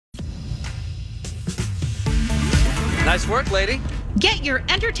Nice work, lady. Get your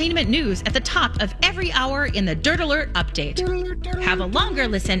entertainment news at the top of every hour in the Dirt Alert Update. Have a longer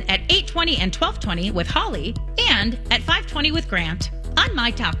listen at 8:20 and 12:20 with Holly and at 5:20 with Grant on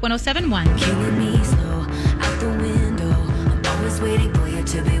My Talk 107.1. Killing me slow out the window. I'm always waiting for you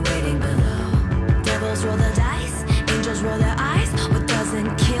to be waiting below. Devils roll the dice, angels roll their eyes. What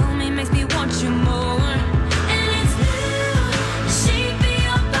doesn't kill me makes me want you more. And it's blue, the shape of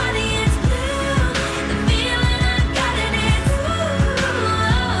your body is blue. The feeling I got it is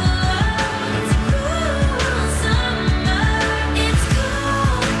it's cool summer. It's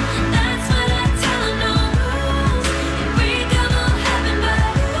cool, that's what I tell 'em, no rules. Unbreakable heaven, but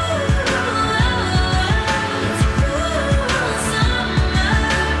it's cool summer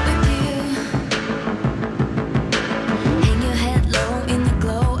with you. Hang your head low in the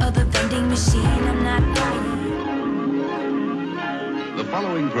glow of the vending machine. I'm not The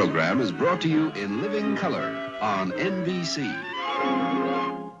following program is brought to you in living color on NBC.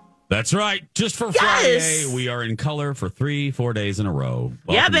 That's right. Just for Friday, we are in color for 3-4 days in a row.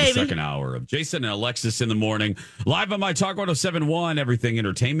 Welcome to the second hour of Jason and Alexis in the morning. Live on My Talk 107.1, Everything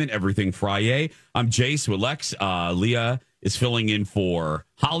Entertainment, Everything Friday. I'm Jace with Lex. Leah is filling in for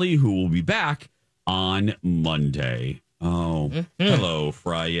Holly, who will be back on Monday. Oh, hello,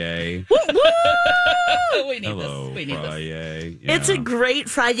 Friday. We need Hello, this. We need this. Friday. It's a great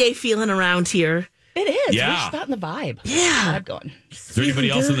Friday feeling around here. It is. Yeah. We're just not in the vibe. Yeah. Vibe going. Is there anybody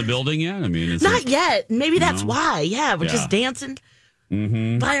else in the building yet? I mean, is Not it, yet. Maybe that's No? why. Yeah, we're Yeah. just dancing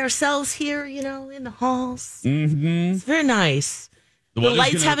by ourselves here, in the halls. Mm-hmm. It's very nice. The weather's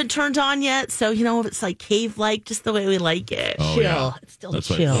lights gonna- haven't turned on yet, so, it's like cave-like, just the way we like it. Oh, Chill. yeah. It's still That's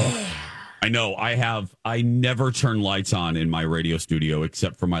chill. I know. I never turn lights on in my radio studio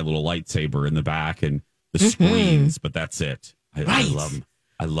except for my little lightsaber in the back and the screens, but that's it.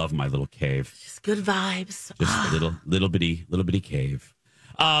 I love my little cave. Just good vibes. Just a little bitty cave.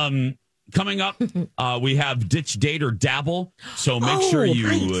 Coming up, we have Ditch, Date, or Dabble. So make sure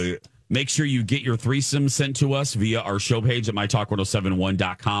you get your threesome sent to us via our show page at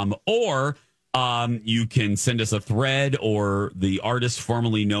mytalk1071.com, or you can send us a thread or the artist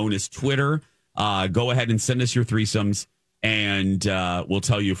formerly known as Twitter. Go ahead and send us your threesomes, and we'll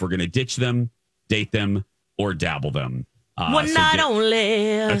tell you if we're going to ditch them, date them, or dabble them. One night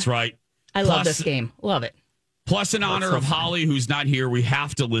only. That's right. I love this game. Love it. Plus, in honor of Holly, who's not here, we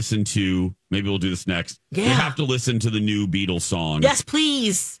have to listen to, maybe we'll do this next. Yeah. We have to listen to the new Beatles song. Yes,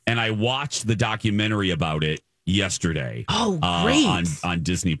 please. And I watched the documentary about it yesterday. Oh, great. On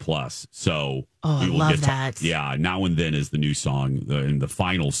Disney Plus. So I love that. Yeah, Now and Then is the new song, and the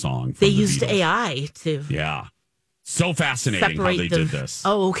final song. They from the used Beatles. AI to Yeah. So fascinating how they did this.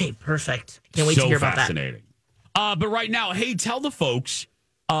 Oh, okay. Perfect. Can't wait to hear about that. So fascinating. But right now, hey, tell the folks,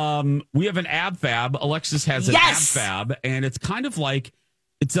 we have an ab fab. Alexis has an ab fab, and it's kind of like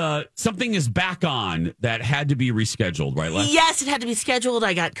it's something is back on that had to be rescheduled, right, Lex? Yes, it had to be scheduled.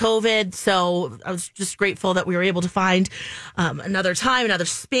 I got COVID, so I was just grateful that we were able to find another time, another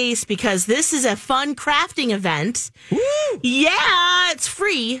space, because this is a fun crafting event. Woo! Yeah, it's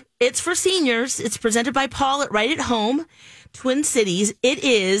free. It's for seniors. It's presented by Paul at Right at Home, Twin Cities. It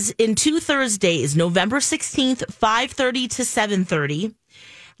is in 2 Thursdays, November 16th, 5:30 to 7:30.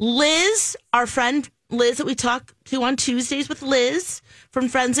 Liz, our friend Liz that we talk to on Tuesdays with Liz from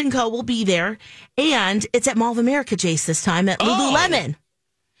Friends & Co. will be there. And it's at Mall of America, Jace, this time at Lululemon.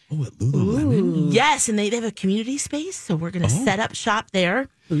 Oh, at Lululemon? Yes, and they have a community space, so we're going to set up shop there.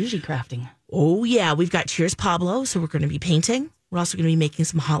 Bougie crafting. Oh, yeah. We've got Cheers Pablo, so we're going to be painting. We're also going to be making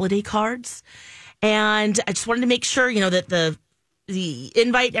some holiday cards. And I just wanted to make sure, that the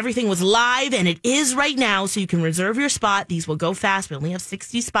invite, everything was live, and it is right now, so you can reserve your spot. These will go fast. We only have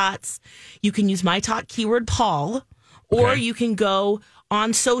 60 spots. You can use my talk keyword Paul, or you can go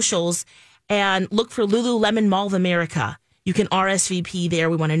on socials and look for Lululemon Mall of America. You can RSVP there.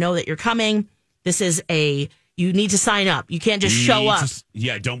 We want to know that you're coming. This is you need to sign up. You can't just show up.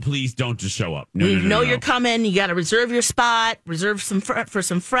 Please don't just show up. No, you're coming. You got to reserve your spot, reserve some for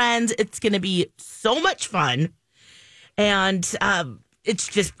some friends. It's going to be so much fun. And it's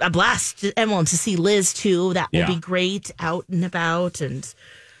just a blast. And to see Liz, too. That will be great out and about. And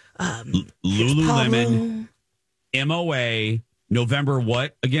Lululemon, MOA, November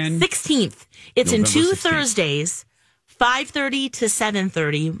what again? 16th. It's November in 2 16th. Thursdays, 5:30 to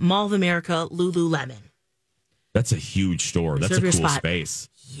 7:30, Mall of America, Lululemon. That's a huge store. That's Reserve a your cool spot. space.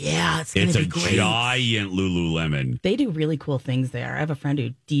 Yeah, it's going to be great. It's a giant Lululemon. They do really cool things there. I have a friend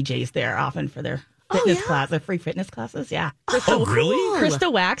who DJs there often for their fitness class, their free fitness classes. Yeah. Oh, really?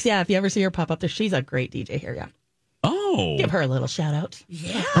 Krista Wax. Yeah. If you ever see her pop up there, she's a great DJ here. Yeah. Oh, know. Give her a little shout out.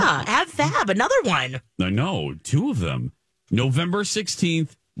 Yeah, Ab Fab, another one. I know. 2 of them. November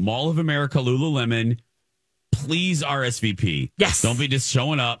 16th, Mall of America, Lululemon. Please RSVP. Yes. Don't be just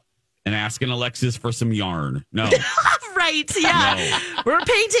showing up and asking Alexis for some yarn. No. Right, yeah. No. We're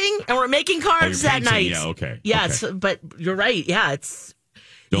painting and we're making cards that night. Yeah, okay. Yes, okay. but you're right. Yeah, it's...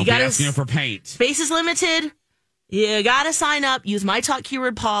 Don't be asking her for paint. Space is limited. You got to sign up. Use my talk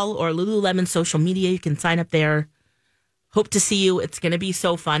keyword, Paul, or Lululemon social media. You can sign up there. Hope to see you. It's going to be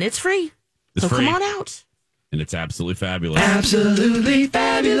so fun. It's free. It's so free. Come on out. And it's absolutely fabulous. Absolutely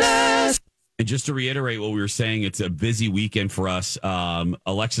fabulous. And just to reiterate what we were saying, it's a busy weekend for us.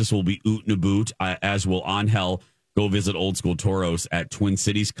 Alexis will be oot and a boot, as will Angel. Go visit Old School Toros at Twin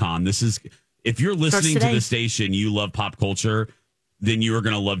Cities Con. This is, if you're listening to the station, you love pop culture, then you are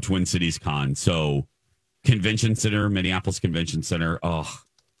going to love Twin Cities Con. So, Convention Center, Minneapolis Convention Center. Oh,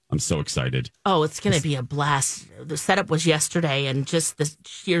 I'm so excited. Oh, it's going to be a blast. The setup was yesterday and just the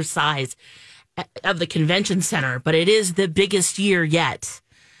sheer size of the convention center, but it is the biggest year yet.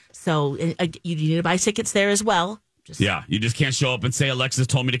 So you need to buy tickets there as well. You just can't show up and say, Alexis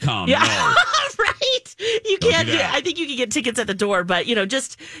told me to come. Yeah. No. Right. You can't. I think you can get tickets at the door, but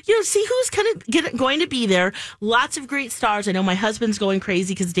just see who's going to be there. Lots of great stars. I know my husband's going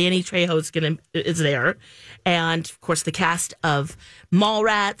crazy because Danny Trejo is there, and of course the cast of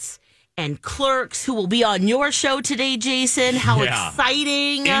Mallrats and Clerks, who will be on your show today, Jason. How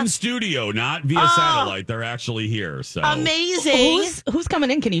exciting! In studio, not via satellite. They're actually here. So amazing. Who's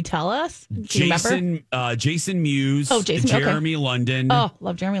coming in? Can you tell us? Do you remember? Jason Mewes. Oh, Jason. Jeremy London. Oh,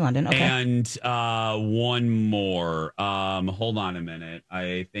 love Jeremy London. Okay. And one more. Hold on a minute.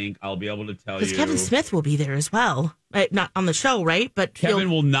 I think I'll be able to tell you. Because Kevin Smith will be there as well. Not on the show, right? But Kevin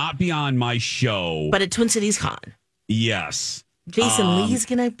will not be on my show. But at Twin Cities Con. Yes. Jason Lee's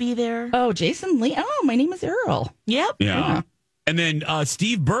going to be there. Oh, Jason Lee. Oh, my name is Earl. Yep. Yeah. And then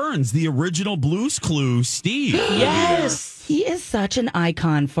Steve Burns, the original Blues Clue, Steve. Yes. He is such an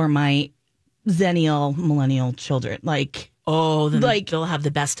icon for my Zennial millennial children. Like, then they'll have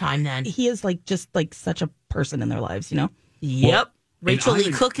the best time then. He is just such a person in their lives, Yep. Well, Rachel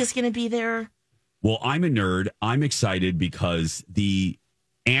Lee Cook is going to be there. Well, I'm a nerd. I'm excited because the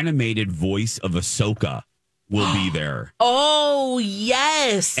animated voice of Ahsoka will be there. Oh,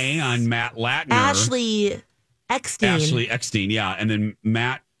 yes. And Matt Latner. Ashley Eckstein, yeah. And then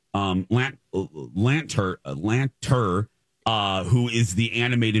Matt Lanter, who is the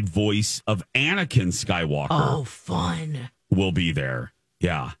animated voice of Anakin Skywalker. Oh, fun. Will be there.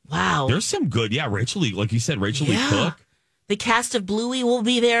 Yeah. Wow. There's some good, Rachel Lee, like you said, Rachel Lee Cook. The cast of Bluey will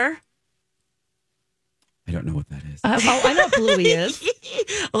be there. I don't know what that is. I know what Bluey is.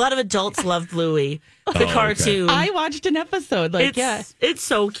 A lot of adults love Bluey, the cartoon. I watched an episode. It's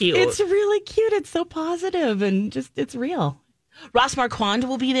so cute. It's really cute. It's so positive and it's real. Ross Marquand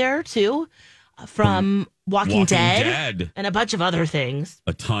will be there too, from Walking Dead and a bunch of other things.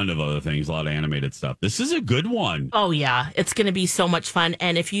 A ton of other things, a lot of animated stuff. This is a good one. Oh yeah, it's going to be so much fun.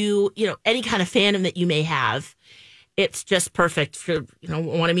 And if you any kind of fandom that you may have, it's just perfect for,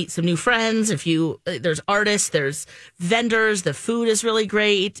 want to meet some new friends. If there's artists, there's vendors, the food is really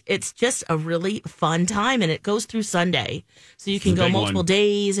great. It's just a really fun time, and it goes through Sunday. So you can go multiple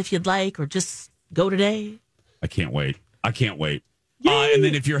days if you'd like, or just go today. I can't wait. And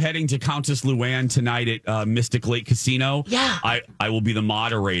then if you're heading to Countess Luann tonight at Mystic Lake Casino, I will be the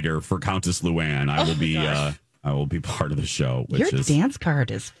moderator for Countess Luann. I will be part of the show. Your dance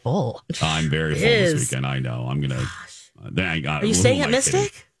card is full. I'm very full this weekend. I know. I'm gonna. Are you staying at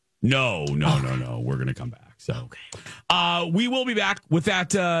Mystic? No. We're gonna come back. So, we will be back with that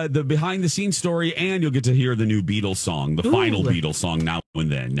the behind the scenes story, and you'll get to hear the new Beatles song, the final Beatles song, Now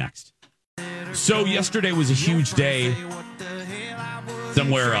and Then next. So yesterday was a huge day.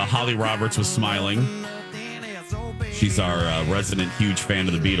 Somewhere Holly Roberts was smiling. She's our resident huge fan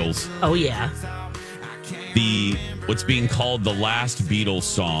of the Beatles. Oh yeah. What's being called the last Beatles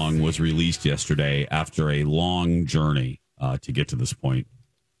song was released yesterday after a long journey to get to this point.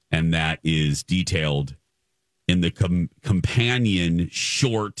 And that is detailed in the companion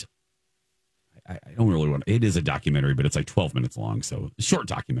short. I don't really want it is a documentary, but it's like 12 minutes long. So a short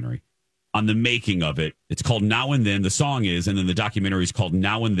documentary on the making of it. It's called Now and Then. The song is, and then the documentary is called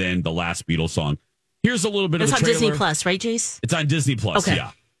Now and Then, the last Beatles song. Here's a little bit of the trailer. It's on Disney Plus, right, Jace? It's on Disney Plus, okay.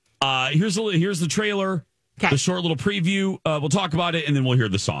 Yeah. Here's the trailer. Okay. The short little preview. We'll talk about it, and then we'll hear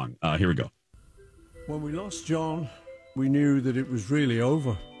the song. Here we go. When we lost John, we knew that it was really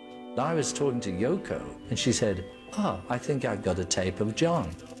over. I was talking to Yoko, and she said, I think I've got a tape of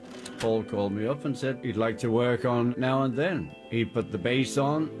John. Paul called me up and said he'd like to work on Now and Then. He put the bass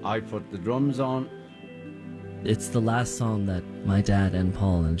on, I put the drums on. It's the last song that my dad and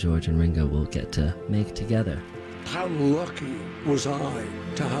Paul and George and Ringo will get to make together. How lucky was I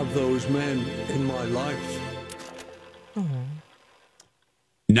to have those men in my life?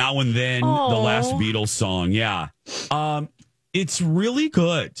 Now and Then, the last Beatles song. Yeah. It's really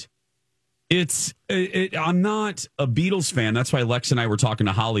good. I'm not a Beatles fan. That's why Lex and I were talking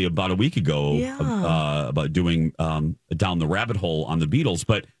to Holly about a week ago about doing Down the Rabbit Hole on the Beatles.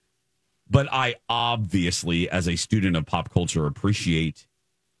 But I obviously, as a student of pop culture, appreciate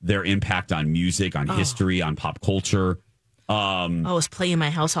their impact on music, on history, on pop culture. It's playing in my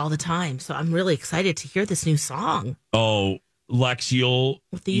house all the time. So I'm really excited to hear this new song. Oh, Lex,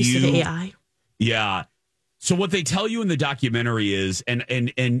 with the use of AI. Yeah. So what they tell you in the documentary is, and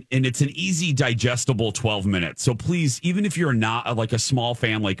it's an easy, digestible 12 minutes. So please, even if you're not like a small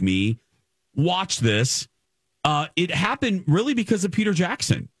fan like me, watch this. It happened really because of Peter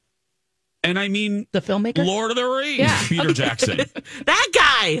Jackson. And I mean, the filmmaker, Lord of the Rings, Peter Jackson. That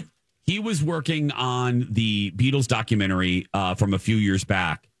guy. He was working on the Beatles documentary from a few years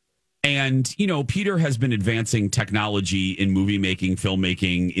back. And, you know, Peter has been advancing technology in movie making,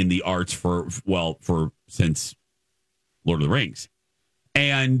 filmmaking, in the arts since Lord of the Rings.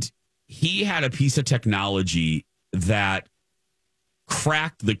 And he had a piece of technology that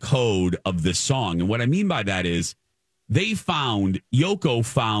cracked the code of this song. And what I mean by that is Yoko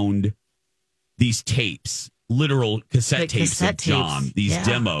found these tapes, literal cassette tapes of John, these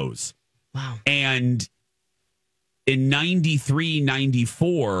demos. Wow. And in 93,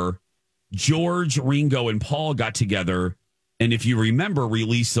 94, George, Ringo, and Paul got together, and if you remember,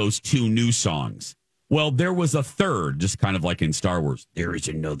 released those two new songs. Well, there was a third, just kind of like in Star Wars. There is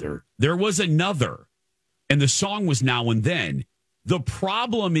another. There was another. And the song was Now and Then. The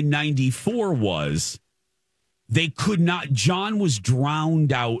problem in 94 was they could not, John was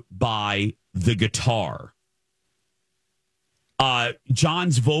drowned out by the guitar.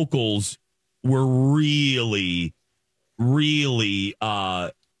 John's vocals were really, really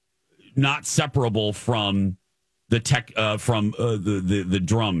not separable from the the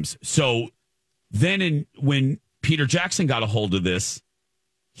drums. So then when Peter Jackson got a hold of this,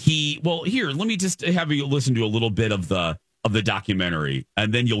 let me just have you listen to a little bit of the documentary,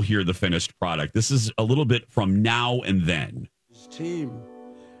 and then you'll hear the finished product. This is a little bit from Now and Then. His team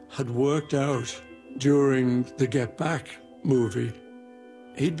had worked out during the Get Back movie.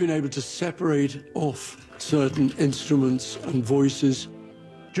 He'd been able to separate off certain instruments and voices.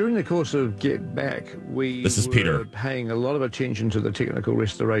 During the course of Get Back, we were paying a lot of attention to the technical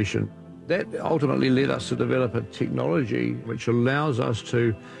restoration. That ultimately led us to develop a technology which allows us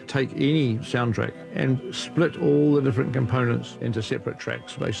to take any soundtrack and split all the different components into separate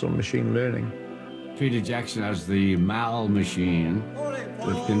tracks based on machine learning. Peter Jackson has the Mal machine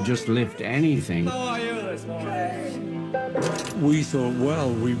that can just lift anything. We thought,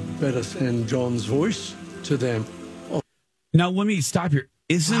 well, we better send John's voice to them. Now, let me stop here.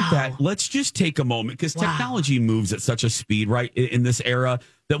 Let's just take a moment, because technology moves at such a speed, right, in this era,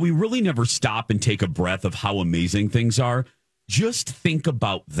 that we really never stop and take a breath of how amazing things are. Just think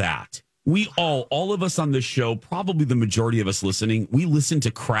about that. We all of us on this show, probably the majority of us listening, we listen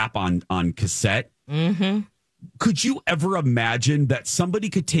to crap on cassette. Mm-hmm. Could you ever imagine that somebody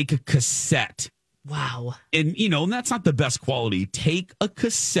could take a cassette? Wow. And, and that's not the best quality. Take a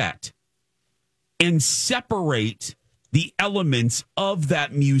cassette and separate the elements of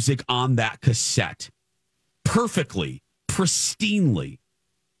that music on that cassette perfectly, pristinely.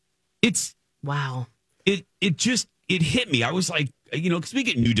 It's wow. It hit me. I was like, because we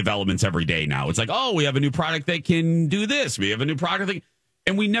get new developments every day now. It's like, oh, we have a new product that can do this. We have a new product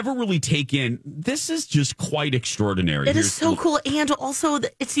and we never really take in. This is just quite extraordinary. It is so cool, and also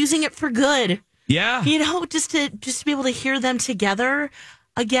it's using it for good. Yeah, just to be able to hear them together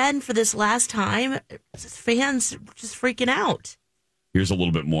again for this last time, fans just freaking out. Here's a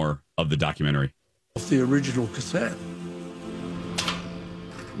little bit more of the documentary. The original cassette.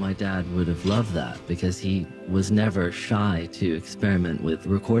 My dad would have loved that because he was never shy to experiment with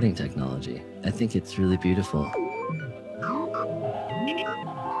recording technology. I think it's really beautiful.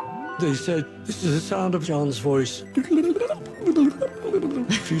 They said, this is the sound of John's voice. A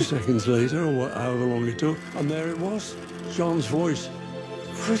few seconds later, or however long it took, and there it was, John's voice.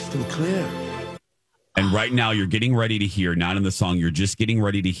 Crystal clear. And right now you're getting ready to hear, not in the song, you're just getting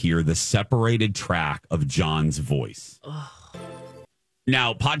ready to hear the separated track of John's voice.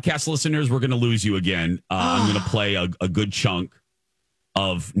 Now, podcast listeners, we're going to lose you again. I'm going to play a good chunk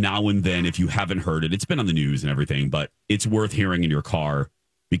of Now and Then. If you haven't heard it, it's been on the news and everything, but it's worth hearing in your car,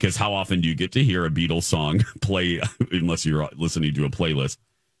 because how often do you get to hear a Beatles song play unless you're listening to a playlist?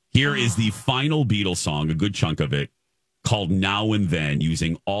 Here is the final Beatles song, a good chunk of it, called Now and Then,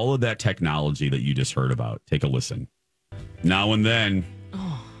 using all of that technology that you just heard about. Take a listen. Now and Then.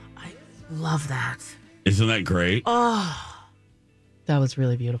 Oh, I love that. Isn't that great? Oh, that was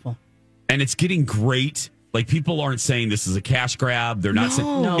really beautiful. And it's getting great. Like, people aren't saying this is a cash grab. They're not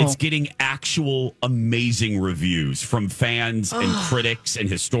saying it's getting actual amazing reviews from fans and critics and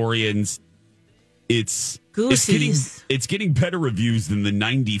historians. It's getting better reviews than the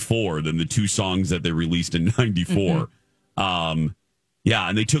 94, than the two songs that they released in 94. Yeah,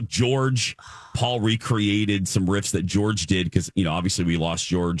 and they took George. Paul recreated some riffs that George did because, obviously we lost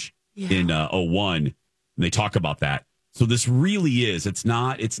George in 01. And they talk about that. So this really is, it's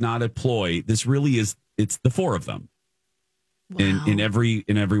not a ploy. This really is, it's the four of them in every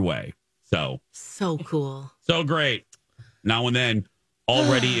way. So cool. So great. Now and Then,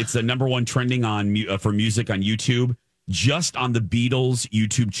 already it's the number one trending on for music on YouTube. Just on the Beatles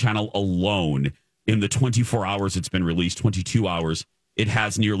YouTube channel alone, in the 24 hours it's been released, 22 hours, it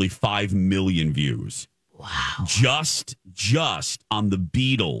has nearly 5 million views. Wow. Just on the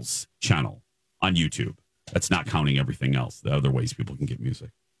Beatles channel on YouTube. That's not counting everything else, the other ways people can get music.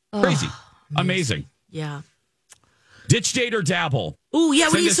 Crazy. Amazing. Yeah. Ditch, date, or dabble. Oh, yeah,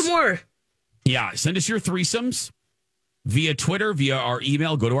 we need some more. Yeah, send us your threesomes via Twitter, via our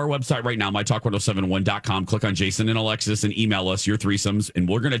email. Go to our website right now, mytalk1071.com. Click on Jason and Alexis and email us your threesomes. And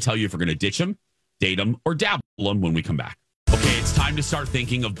we're going to tell you if we're going to ditch them, date them, or dabble them when we come back. Okay, it's time to start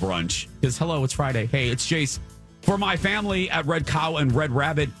thinking of brunch. Because, hello, it's Friday. Hey, it's Jace. For my family at Red Cow and Red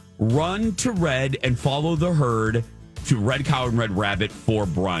Rabbit, run to Red and follow the herd to Red Cow and Red Rabbit for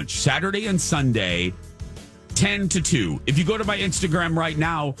brunch. Saturday and Sunday, 10 to 2. If you go to my Instagram right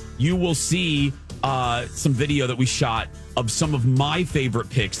now, you will see some video that we shot of some of my favorite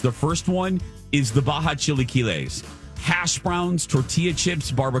picks. The first one is the Baja Chilaquiles. Hash browns, tortilla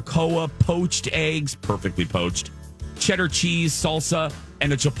chips, barbacoa, poached eggs, perfectly poached, cheddar cheese, salsa,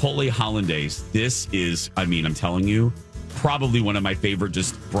 and a chipotle hollandaise. This is, I'm telling you, probably one of my favorite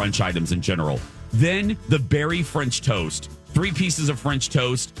just brunch items in general. Then the berry French toast. 3 pieces of French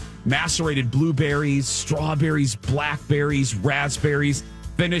toast, macerated blueberries, strawberries, blackberries, raspberries,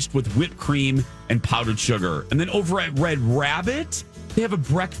 finished with whipped cream and powdered sugar. And then over at Red Rabbit, they have a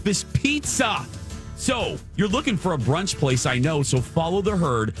breakfast pizza. So you're looking for a brunch place, I know. So follow the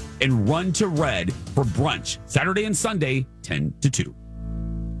herd and run to Red for brunch. Saturday and Sunday, 10 to 2.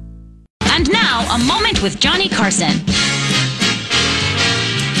 And now, a moment with Johnny Carson.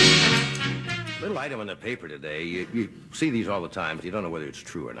 Little item in the paper today. You see these all the time, but you don't know whether it's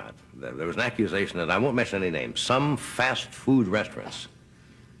true or not. There was an accusation that, I won't mention any names, some fast food restaurants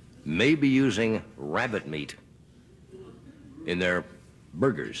may be using rabbit meat in their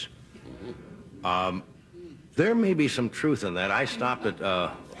burgers. There may be some truth in that. I stopped at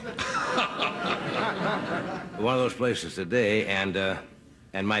one of those places today,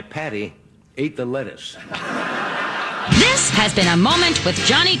 and my patty ate the lettuce. This has been a moment with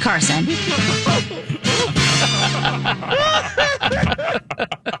Johnny Carson.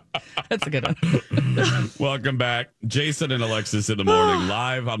 That's a good one. Welcome back. Jason and Alexis in the morning,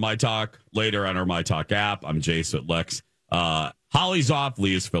 live on My Talk, later on our My Talk app. I'm Jason with Lex. Holly's off.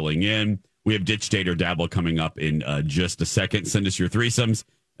 Lee is filling in. We have Ditch, Date, or Dabble coming up in just a second. Send us your threesomes,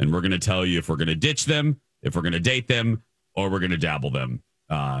 and we're going to tell you if we're going to ditch them, if we're going to date them, or we're going to dabble them.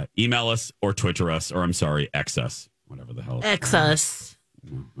 Email us or Twitter us, or X us. Whatever the hell. X us.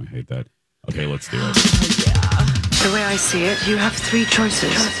 Oh, I hate that. Okay, let's do it. The way I see it, you have 3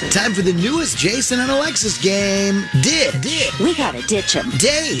 choices. Time for the newest Jason and Alexis game. Ditch. We gotta ditch him.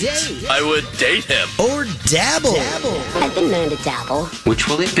 Date. I would date him. Or dabble. I've been known to dabble. Which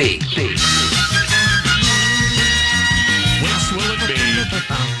will it be? Which will it be?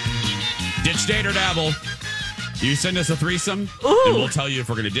 Ditch, date, or dabble. You send us a threesome, and we'll tell you if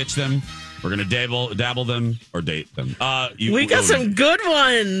we're going to ditch them, we're going to dabble them, or date them. We got some good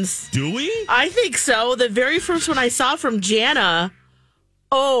ones. Do we? I think so. The very first one I saw from Jana.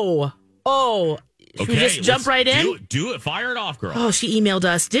 Should we just jump right in? Do it. Fire it off, girl. Oh, she emailed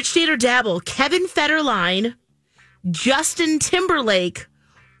us. Ditch, date, or dabble. Kevin Federline, Justin Timberlake,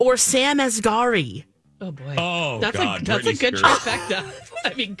 or Sam Asghari. Oh, boy. Oh, that's God. That's a good trifecta.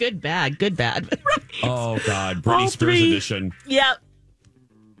 I mean, good, bad. Right. Oh, God. Britney Spears edition. Yep.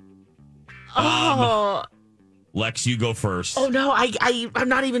 Oh. Lex, you go first. Oh, no. I'm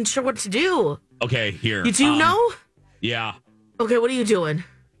not even sure what to do. Okay, here. You do know? Yeah. Okay, what are you doing?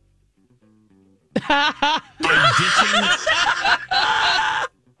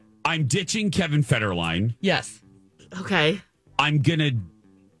 I'm ditching Kevin Federline. Yes. Okay. I'm going to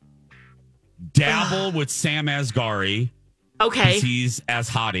dabble with Sam Asghari. Okay. 'cause he's as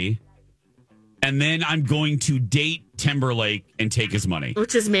hottie. And then I'm going to date Timberlake and take his money.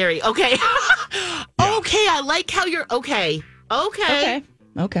 Which is Mary. Okay. Okay, I like how you're... Okay. Okay.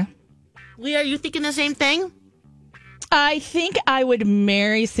 Leah, are you thinking the same thing? I think I would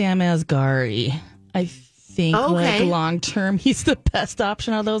marry Sam Asghari. I think like long term, he's the best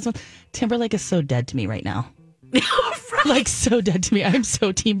option of those ones. Timberlake is so dead to me right now. Right. Like so dead to me. I'm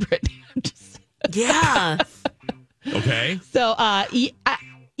so Team Britney. Yeah. Okay. So,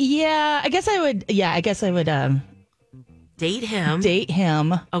 yeah, I guess I would. Yeah, I guess I would. Date him. Date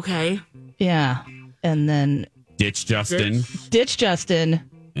him. Okay. Yeah, and then Ditch Justin. Ditch Justin.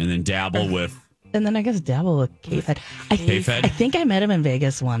 And then dabble with. And then I guess dabble with K-Fed. K-Fed? I think I met him in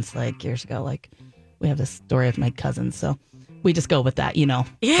Vegas once, like years ago. Like we have this story with my cousins, so we just go with that, you know.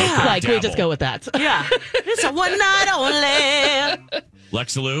 Yeah. Okay, like dabble. we just go with that. Yeah. It's a one night only.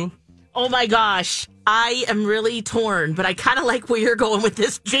 Lexaloo? Oh my gosh. I am really torn, but I kind of like where you're going with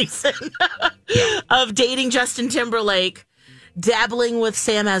this, Jason. Of dating Justin Timberlake, dabbling with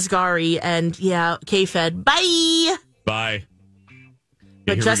Sam Asghari, and yeah, K-Fed. Bye. Bye.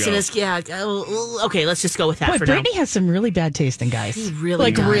 But Here Justin we go. is, okay, let's just go with that Boy, for Brittany now. has some really bad taste in guys. He really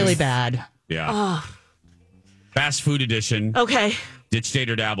like does. really bad. Yeah. Oh, Fast food edition. okay. Ditch, date,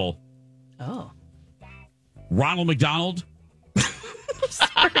 or dabble. Oh. Ronald McDonald.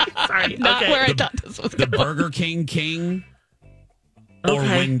 Sorry. Not Okay. where I thought this was The going. Burger King or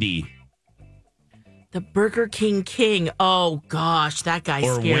Okay. Wendy. The Burger King. Oh gosh, that guy's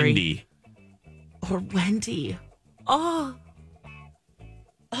Or scary. Wendy. Or Wendy. Oh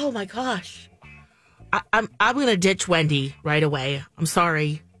my gosh. I'm gonna ditch Wendy right away. I'm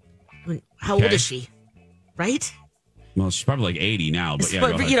sorry. I mean, how old Okay. is she? Right? Well, she's probably like 80 now, but It's, yeah, go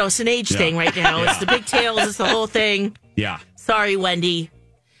ahead. you know, it's an age Yeah. thing right now. Yeah. It's the pigtails. It's the whole thing. Yeah. Sorry, Wendy.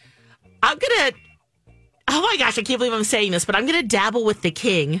 I'm gonna. Oh my gosh, I can't believe I'm saying this, but I'm gonna dabble with the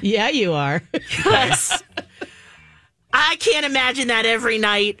king. Yeah, you are. Yes. I can't imagine that every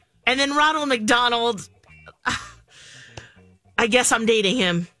night. And then Ronald McDonald. I guess I'm dating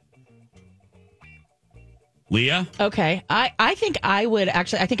him. Leah? Okay. I think I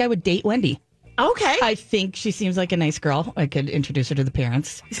would date Wendy. Okay. I think she seems like a nice girl. I could introduce her to the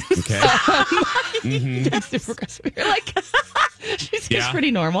parents. Okay. That's super aggressive. You're like, she seems Yeah.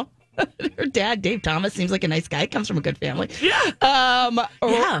 pretty normal. Her dad, Dave Thomas, seems like a nice guy. Comes from a good family. Yeah.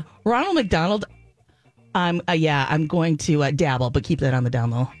 Yeah. Ronald McDonald. I'm going to dabble, but keep that on the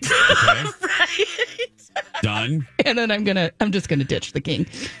down low. Okay. Right. Done. And then I'm just gonna ditch the king.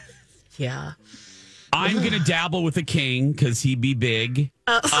 Yeah. I'm going to dabble with the king because he'd be big.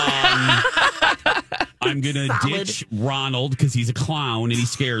 I'm going to Solid. ditch Ronald because he's a clown and he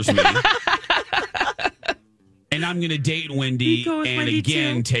scares me. And I'm going to date Wendy go with and Wendy,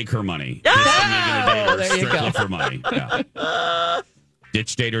 again too. take her money. I'm going to date her there you strictly go. for money. Yeah.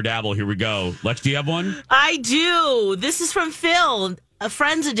 Ditch, date, or dabble. Here we go. Lex, do you have one? I do. This is from Phil, a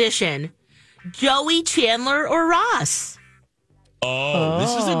Friends edition. Joey, Chandler, or Ross? Oh,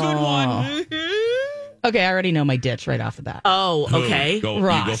 this is a good one. Okay, I already know my ditch right off the bat. Oh, Who? okay. Go, you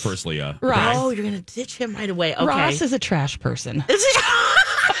Ross. go first, Leah. Ross. Oh, you're going to ditch him right away. Okay. Ross is a trash person. Is it?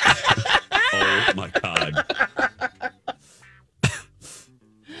 Oh, my God.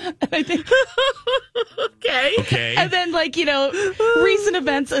 I think, Okay. Okay. and then, like, you know, recent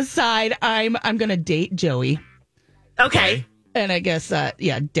events aside, I'm gonna date Joey, Okay. and I guess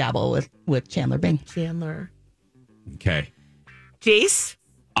dabble with Chandler Bing. Chandler. Okay. Jace?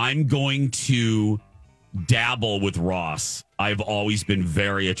 I'm going to dabble with Ross. I've always been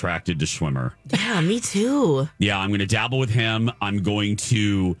very attracted to Schwimmer. Yeah, me too. Yeah, I'm going to dabble with him. I'm going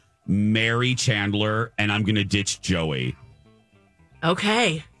to marry Chandler, and I'm going to ditch Joey.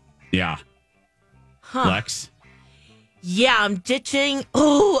 Okay. Yeah. Huh. Lex? Yeah, I'm ditching.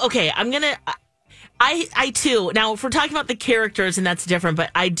 Oh, okay. I'm going to. I too. Now, if we're talking about the characters, and that's different,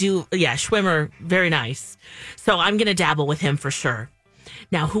 but I do. Yeah, Schwimmer, very nice. So I'm going to dabble with him for sure.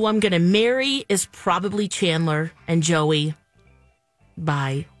 Now, who I'm going to marry is probably Chandler and Joey.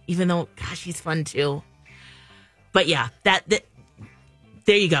 Bye. Even though, gosh, he's fun too. But yeah, that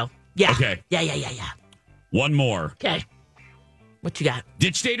there you go. Yeah. Okay. Yeah. One more. Okay. What you got?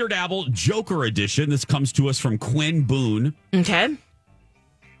 Ditch, date, or dabble, Joker edition. This comes to us from Quinn Boone. Okay.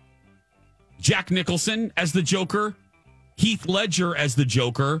 Jack Nicholson as the Joker, Heath Ledger as the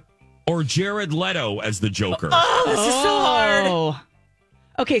Joker, or Jared Leto as the Joker. Oh, this is so hard.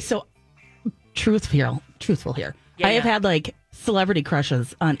 Okay, so truthful here. Yeah, I have yeah. had like celebrity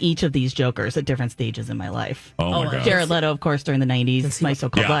crushes on each of these Jokers at different stages in my life. Oh my God. Jared Leto, of course, during the 90s, My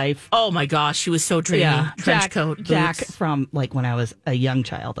So-Called Yeah. Life. Oh my gosh, she was so dreamy. Yeah, Trench coat, Jack boots. from like when I was a young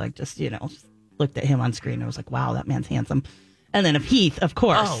child. I just, looked at him on screen and was like, wow, that man's handsome. And then of Heath, of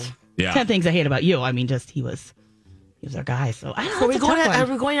course. Oh. Yeah. 10 Things I Hate About You. I mean, just he was our guy. So I don't know. Are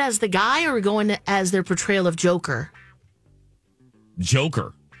we going as the guy, or are we going as their portrayal of Joker?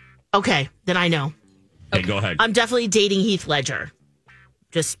 Joker. Okay, then I know. Okay, go ahead. I'm definitely dating Heath Ledger.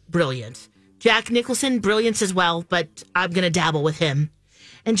 Just brilliant. Jack Nicholson, brilliant as well, but I'm going to dabble with him.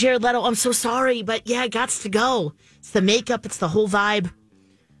 And Jared Leto, I'm so sorry, but yeah, it gots to go. It's the makeup, it's the whole vibe.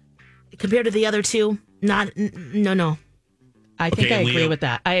 Compared to the other two, no. I think I agree with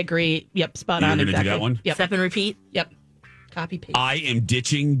that. I agree. Yep, spot on. You're going to exactly. do that one? Yep. Step and repeat? Yep. Copy, paste. I am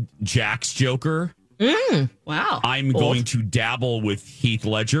ditching Jack's Joker. Wow. I'm going to dabble with Heath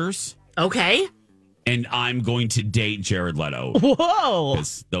Ledger's. Okay. And I'm going to date Jared Leto. Whoa.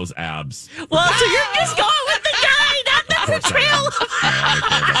 Those abs. Well, so you're just going with the guy, not the portrayal.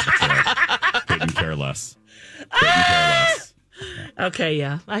 Couldn't care less. Yeah. Okay,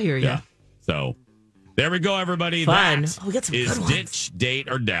 yeah. I hear you. Yeah. So, there we go, everybody. Fun. That We got some is good ones. ditch,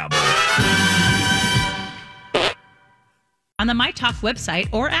 date, or dabble. On the My Talk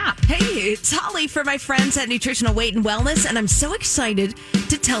website or app. Hey, it's Holly for my friends at Nutritional Weight and Wellness, and I'm so excited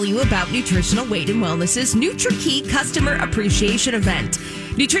to tell you about Nutritional Weight and Wellness's NutriKey Customer Appreciation Event.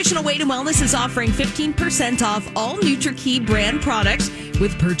 Nutritional Weight and Wellness is offering 15% off all NutriKey brand products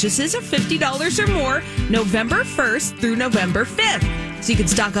with purchases of $50 or more November 1st through November 5th. So you can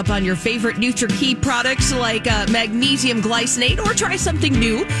stock up on your favorite NutriKey products like magnesium glycinate, or try something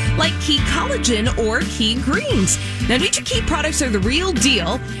new like Key Collagen or Key Greens. Now, NutriKey products are the real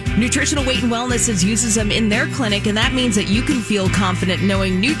deal. Nutritional Weight and Wellness uses them in their clinic, and that means that you can feel confident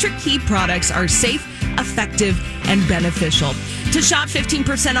knowing NutriKey products are safe, effective, and beneficial. To shop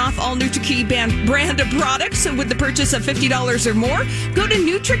 15% off all NutriKey brand products with the purchase of $50 or more, go to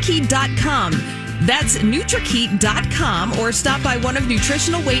NutriKey.com. That's NutriKey.com, or stop by one of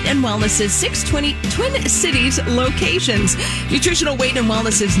Nutritional Weight and Wellness's 620 Twin Cities locations. Nutritional Weight and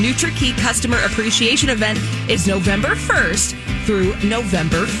Wellness's NutriKey Customer Appreciation Event is November 1st through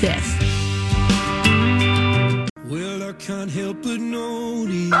November 5th. Well, I can't help but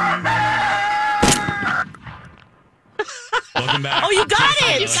notice. Welcome back. Oh, you got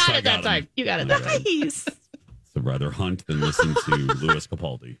it! You got it that time. You got it that time. Nice. It's a rather hunt than listen to Louis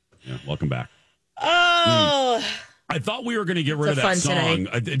Capaldi. Yeah, welcome back. Oh. I thought we were going to get rid of that fun song.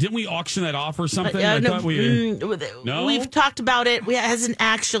 today. Didn't we auction that off or something? No, No? We've talked about it. It hasn't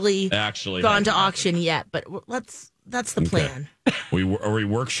actually gone to happened. auction yet, but that's the plan. Are we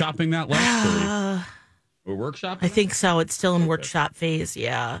workshopping that last? We're workshopping? I think so. It's still in workshop phase,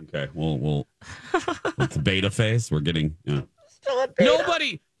 yeah. Okay, we'll it's beta phase. We're getting Still in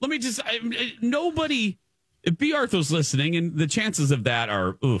beta. Nobody. If B. Arthur's listening, and the chances of that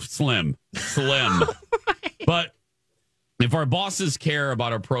are slim. Right. But if our bosses care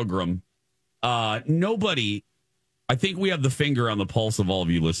about our program, nobody. I think we have the finger on the pulse of all of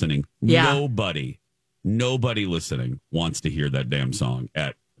you listening. Yeah. Nobody listening wants to hear that damn song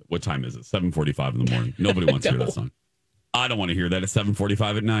at what time is it? 7:45 in the morning. Nobody wants to hear that song. I don't want to hear that at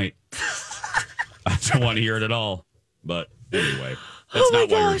 7:45 at night. I don't want to hear it at all. But anyway. That's not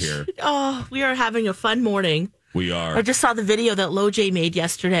why we're here. Oh, we are having a fun morning. We are. I just saw the video that Loj made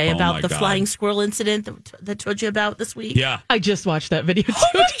yesterday about the God. flying squirrel incident that I told you about this week. Yeah. I just watched that video too.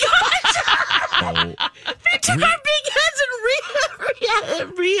 Oh my God! They took our big heads and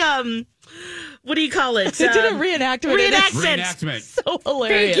what do you call it? They did a reenactment. Reenactment. So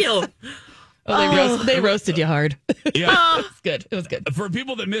hilarious. Thank you. Oh, they roasted you hard. Yeah. It was good. It was good. For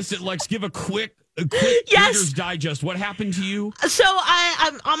people that missed it, Lex, give a quick Reader's Digest. What happened to you? So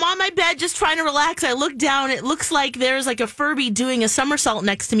I'm on my bed just trying to relax. I look down. It looks like there's like a Furby doing a somersault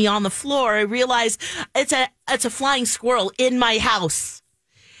next to me on the floor. I realize it's a flying squirrel in my house.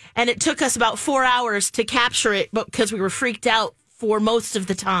 And it took us about 4 hours to capture it because we were freaked out for most of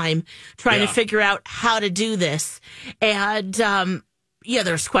the time trying to figure out how to do this. And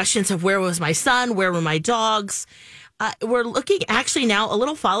there's questions of where was my son? Where were my dogs? We're looking actually now a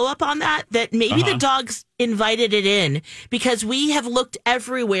little follow up on that maybe the dogs invited it in, because we have looked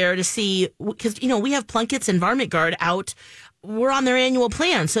everywhere to see, because, we have Plunkett's and Varmint Guard out. We're on their annual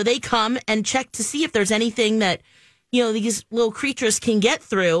plan. So they come and check to see if there's anything that, these little creatures can get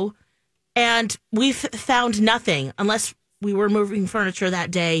through. And we've found nothing unless we were moving furniture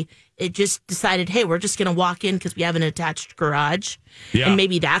that day. It just decided, hey, we're just going to walk in because we have an attached garage. Yeah. And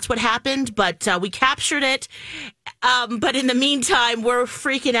maybe that's what happened. But we captured it. But in the meantime, we're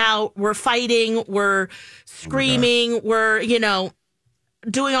freaking out. We're fighting. We're screaming. We're,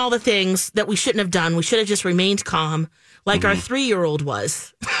 doing all the things that we shouldn't have done. We should have just remained calm like our 3-year-old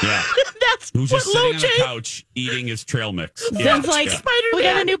was. Yeah. That's who's what just sitting Loj on the couch eating his trail mix. Sounds like we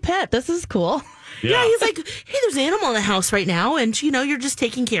got a new pet. This is cool. Yeah, he's like, hey, there's an animal in the house right now, and you're just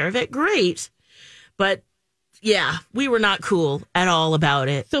taking care of it. Great. But yeah, we were not cool at all about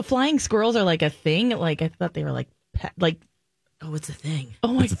it. So flying squirrels are like a thing? Like I thought they were like oh, it's a thing.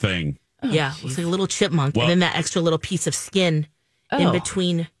 Oh my, it's a thing. Yeah, it looks like a little chipmunk, and then that extra little piece of skin in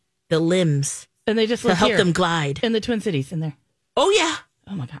between the limbs, and they just to help them glide in the Twin Cities. In there. Oh yeah.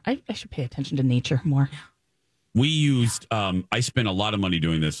 Oh my God, I should pay attention to nature more. We used, I spent a lot of money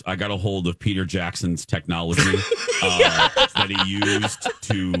doing this. I got a hold of Peter Jackson's technology that he used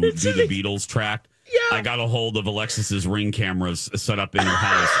to do the Beatles track. Yeah. I got a hold of Alexis's Ring cameras set up in her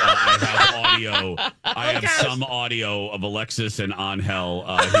house. I have audio. I have some audio of Alexis and Angel.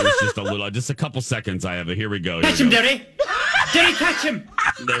 Here's just a couple seconds. I have it. Here we go. Catch him, Derry. Derry, catch him.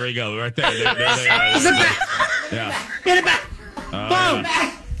 There we go. Right there. There they are. He's back. Yeah. Get it back. Boom.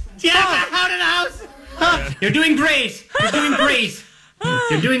 Get back out of the house. You're doing great. You're doing great.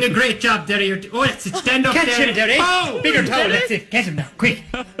 You're doing a great job, Derry. That's it. Stand up, Catch Derry. him, Derry. Oh, bigger towel. That's it. Get him now. Quick.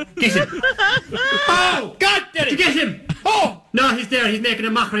 Get him. Oh, God, Derry. Get him. Oh. No, he's there. He's making a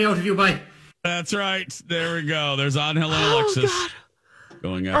mockery out of you, boy. That's right. There we go. There's Angel and Alexis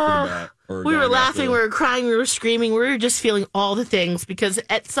going after the bat. We were laughing, we were crying, we were screaming, we were just feeling all the things because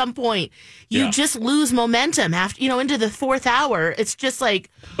at some point you just lose momentum after into the fourth hour. It's just like,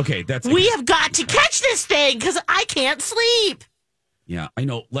 okay, we have got to catch this thing because I can't sleep. Yeah, I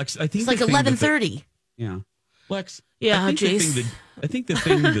know, Lex. I think it's like 11:30. Yeah, Lex. Yeah, I think the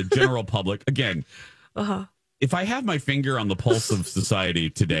thing the general public again. If I have my finger on the pulse of society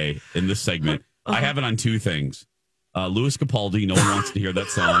today in this segment, I have it on two things. Louis Capaldi, no one wants to hear that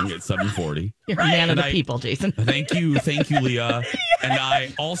song at 7:40. You're a man of the people, Jason. Thank you, Leah. And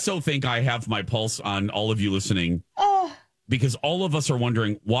I also think I have my pulse on all of you listening, because all of us are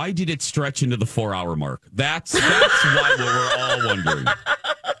wondering, why did it stretch into the 4-hour mark? That's what we're all wondering.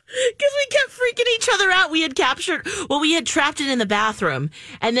 Because we kept freaking each other out. We had trapped it in the bathroom.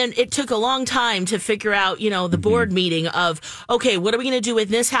 And then it took a long time to figure out, the board meeting of, okay, what are we going to do when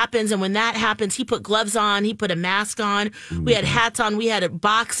this happens? And when that happens, he put gloves on, he put a mask on. We had hats on, we had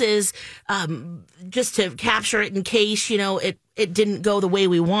boxes just to capture it in case, it didn't go the way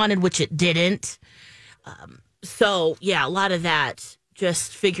we wanted, which it didn't. So, yeah, a lot of that,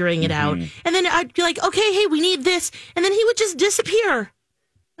 just figuring it out. And then I'd be like, okay, hey, we need this. And then he would just disappear.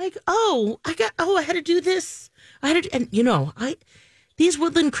 Like, I had to do this. These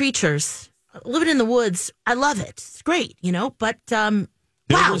woodland creatures living in the woods, I love it. It's great, but wow,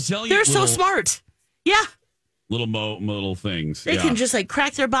 they're so smart. Yeah. Little things. They can just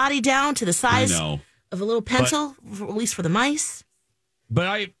crack their body down to the size of a little pencil, at least for the mice.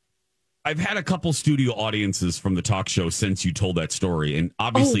 But I've had a couple studio audiences from the talk show since you told that story. And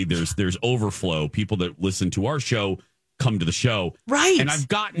obviously there's overflow. People that listen to our show come to the show. Right. And I've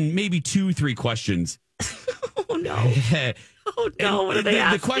gotten maybe 2-3 questions. Oh, no. What are they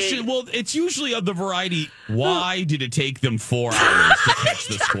asking? The question, well, it's usually of the variety, why did it take them 4 hours to catch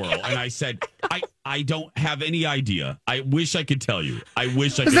the squirrel? And I said, I don't have any idea. I wish I could tell you. I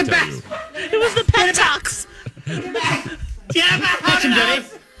wish I could tell you. It was the pet talks. Catch him, Derry.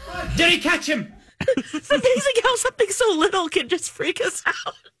 Derry, catch him. It's amazing how something so little can just freak us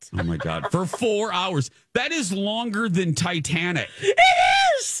out. Oh, my God. For 4 hours. That is longer than Titanic. It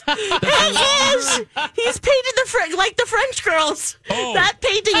is. It is. He's painted the French girls. Oh. That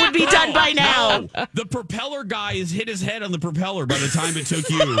painting would be done by now. No. The propeller guy has hit his head on the propeller by the time it took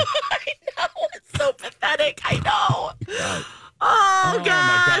you. I know. It's so pathetic. I know. God. Oh,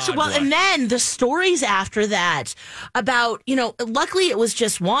 gosh. God, well, and then the stories after that about, luckily it was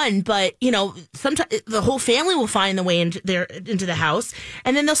just one, but, sometimes the whole family will find the way into the house,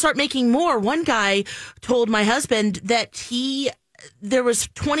 and then they'll start making more. One guy told my husband that there was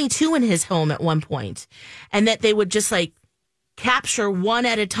 22 in his home at one point, and that they would just capture one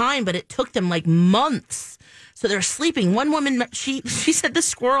at a time, but it took them months. So they're sleeping. One woman, she said the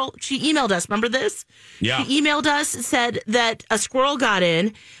squirrel, she emailed us. Remember this? Yeah. She emailed us and said that a squirrel got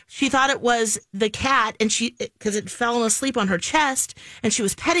in. She thought it was the cat, and because it fell asleep on her chest, and she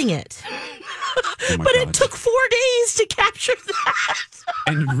was petting it. But it took 4 days to capture that.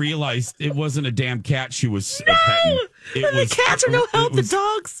 And realized it wasn't a damn cat she was petting. The cats are no help, the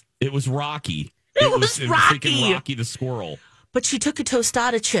dogs. It was Rocky. It was Rocky. Freaking Rocky the squirrel. But she took a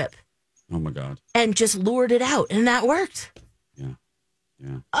tostada chip. Oh, my God. And just lured it out, and that worked. Yeah.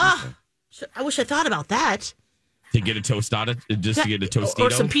 Okay. I wish I thought about that. To get a tostada? To get a Tostito? Or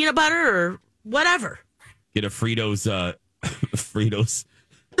some peanut butter or whatever. Get a Fritos bag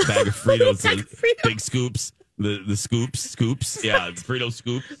of Fritos, big scoops. The scoops. Yeah, Frito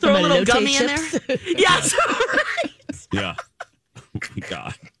scoop. Throw a little gummy in there. Yes. Right. Yeah. Oh, my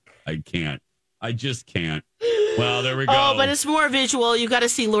God. I can't. I just can't. Well, there we go. Oh, but it's more visual. You got to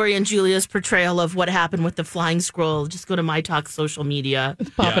see Lori and Julia's portrayal of what happened with the flying squirrel. Just go to My Talk social media. It's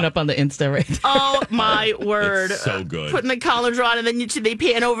popping up on the Insta right there. Oh, my word. It's so good. Putting the colander on, and then they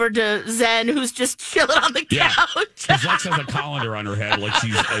pan over to Zen, who's just chilling on the couch. Because Lex has a colander on her head like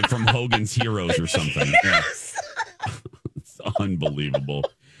she's from Hogan's Heroes or something. Yes. Yeah. It's unbelievable.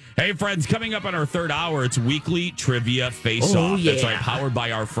 Hey, friends, coming up on our third hour, it's weekly Trivia Face-Off. Oh, yeah. That's right, powered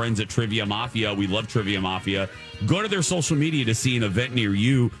by our friends at Trivia Mafia. We love Trivia Mafia. Go to their social media to see an event near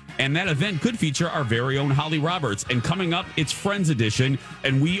you, and that event could feature our very own Holly Roberts. And coming up, it's Friends Edition,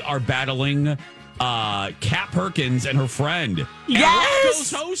 and we are battling Kat Perkins and her friend. Yes! And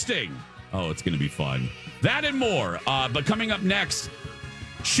Rocco's hosting. Oh, it's going to be fun. That and more. But coming up next,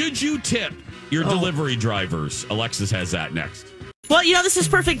 should you tip your delivery drivers? Alexis has that next. Well, this is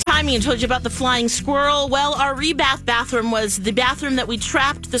perfect timing. I told you about the flying squirrel. Well, our rebath bathroom was the bathroom that we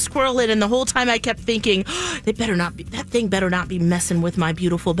trapped the squirrel in, and the whole time I kept thinking, that thing better not be messing with my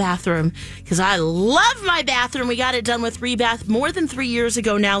beautiful bathroom, because I love my bathroom. We got it done with rebath more than 3 years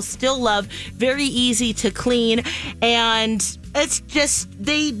ago now. Still love. Very easy to clean, and it's just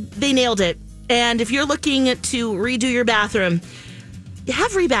they nailed it. And if you're looking to redo your bathroom,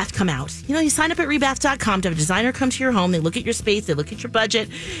 have Rebath come out. You sign up at rebath.com to have a designer come to your home. They look at your space, they look at your budget,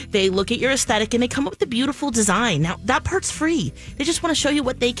 they look at your aesthetic, and they come up with a beautiful design. Now, that part's free. They just want to show you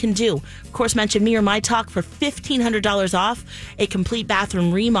what they can do. Of course, mention me or My Talk for $1,500 off a complete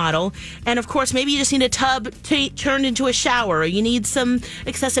bathroom remodel. And of course, maybe you just need a tub turned into a shower, or you need some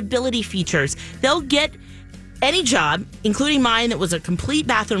accessibility features. They'll get any job, including mine that was a complete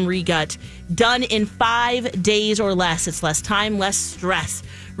bathroom regut, done in 5 days or less. It's less time, less stress.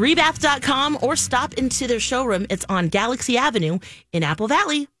 Rebath.com, or stop into their showroom. It's on Galaxy Avenue in Apple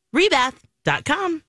Valley. Rebath.com.